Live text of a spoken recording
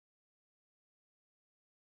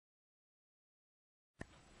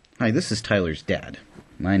Hi, this is Tyler's dad.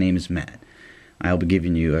 My name is Matt. I'll be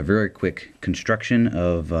giving you a very quick construction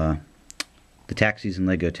of the taxis in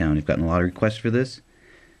Legotown. We've gotten a lot of requests for this,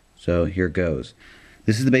 so here goes.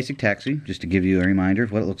 This is the basic taxi, just to give you a reminder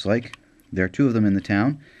of what it looks like. There are two of them in the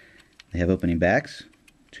town. They have opening backs.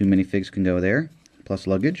 2 minifigs can go there, plus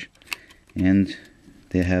luggage. And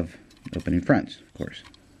they have opening fronts, of course.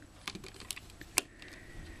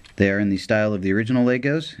 They are in the style of the original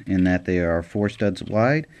Legos, in that they are 4 studs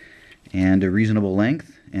wide and a reasonable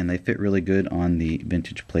length, and they fit really good on the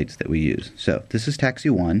vintage plates that we use. So this is Taxi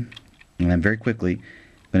 1, and I'm very quickly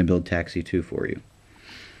going to build Taxi 2 for you.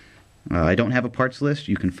 I don't have a parts list.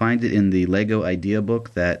 You can find it in the Lego idea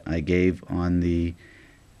book that I gave on the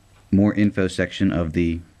more info section of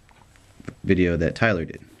the video that Tyler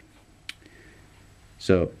did.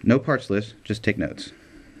 So no parts list, just take notes.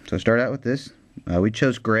 So start out with this. We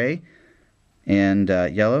chose gray and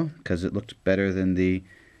yellow because it looked better than the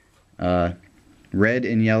red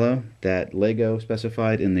and yellow that Lego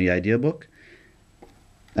specified in the idea book.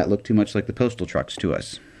 That looked too much like the postal trucks to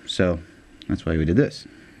us, so that's why we did this.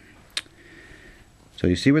 So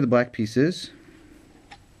you see where the black piece is?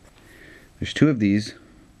 There's 2 of these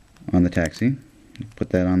on the taxi. Put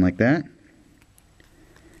that on like that,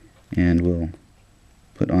 and we'll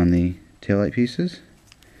put on the taillight pieces.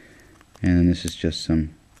 And then this is just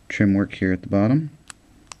some trim work here at the bottom,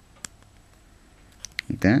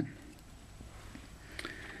 like that.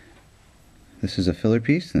 This is a filler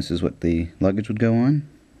piece. This is what the luggage would go on.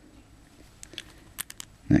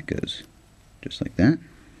 And that goes just like that.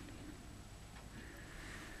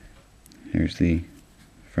 Here's the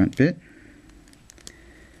front bit.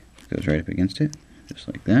 Goes right up against it, just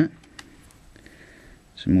like that.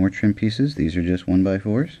 Some more trim pieces. These are just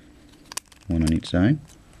 1x4s, 1 on each side.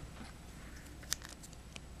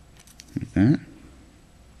 Like that.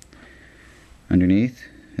 Underneath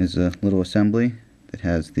is a little assembly that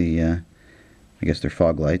has the, I guess they're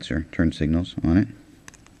fog lights or turn signals on it.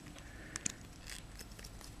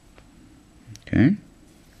 Okay.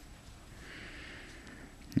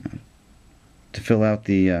 Now, to fill out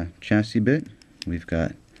the chassis bit, we've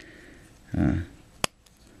got some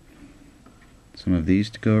of these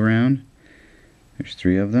to go around. There's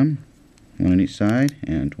 3 of them, 1 on each side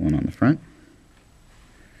and 1 on the front.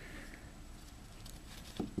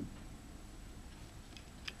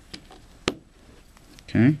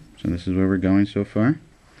 Okay, so this is where we're going so far.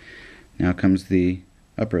 Now comes the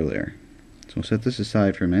upper layer. So we'll set this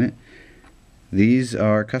aside for a minute. These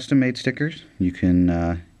are custom made stickers. You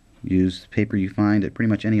can use the paper you find at pretty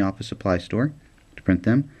much any office supply store to print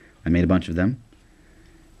them. I made a bunch of them,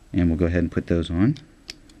 and we'll go ahead and put those on.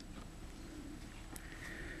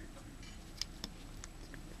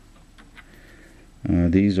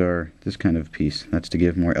 These are this kind of piece. That's to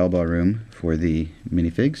give more elbow room for the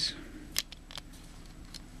minifigs.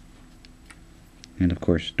 And of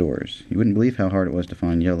course doors. You wouldn't believe how hard it was to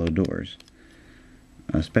find yellow doors,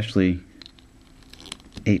 especially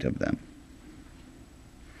 8 of them.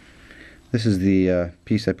 This is the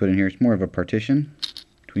piece I put in here. It's more of a partition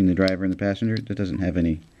between the driver and the passenger. It doesn't have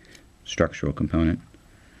any structural component.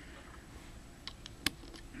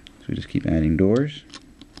 So we just keep adding doors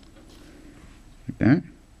like that.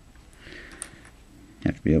 You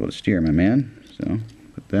have to be able to steer, my man, so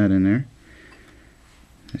put that in there.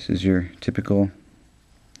 This is your typical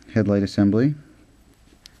headlight assembly.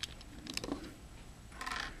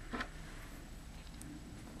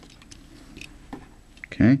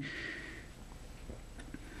 Okay.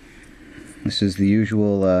 This is the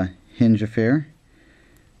usual hinge affair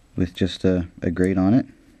with just a grate on it.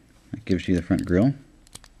 That gives you the front grille.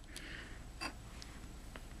 Of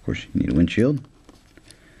course, you need a windshield.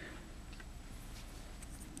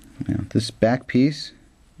 Now, this back piece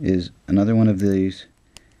is another one of these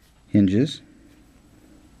hinges,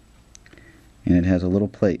 and it has a little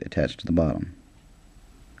plate attached to the bottom.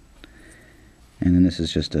 And then this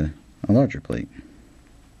is just a larger plate,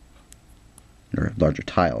 or a larger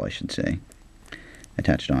tile, I should say,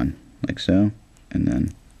 attached on like so, and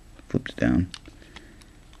then flipped down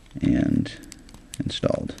and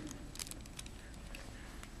installed.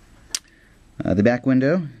 The back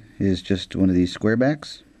window is just one of these square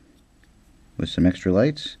backs with some extra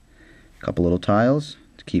lights, a couple little tiles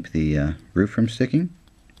to keep the roof from sticking,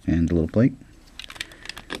 and the little plate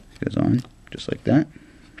goes on just like that.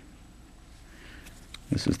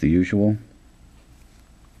 This is the usual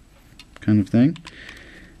kind of thing.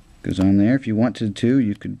 Goes on there. If you wanted to,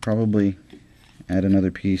 you could probably add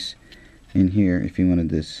another piece in here if you wanted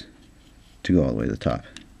this to go all the way to the top.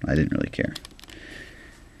 I didn't really care.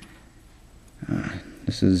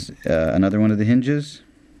 This is another one of the hinges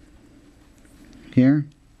here.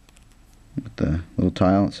 with the little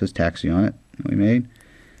tile that says taxi on it that we made.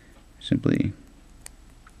 Simply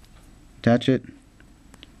attach it,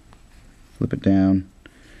 flip it down,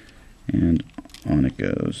 and on it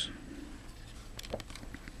goes.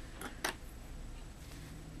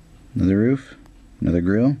 Another roof, another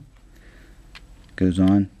grill, goes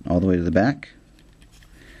on all the way to the back.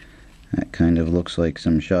 That kind of looks like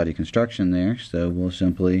some shoddy construction there, so we'll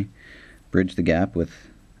simply bridge the gap with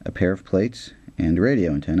a pair of plates and a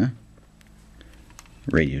radio antenna.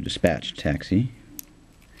 Radio dispatch taxi.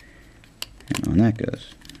 And on that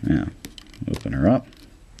goes. Now, open her up.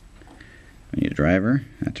 We need a driver.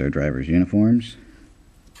 That's our driver's uniforms.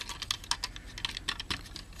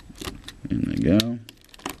 In they go.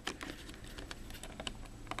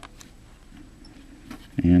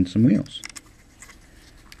 And some wheels.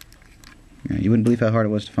 Yeah, you wouldn't believe how hard it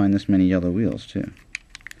was to find this many yellow wheels, too.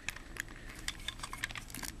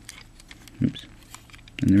 Oops.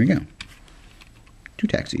 And there we go. 2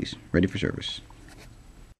 taxis ready for service.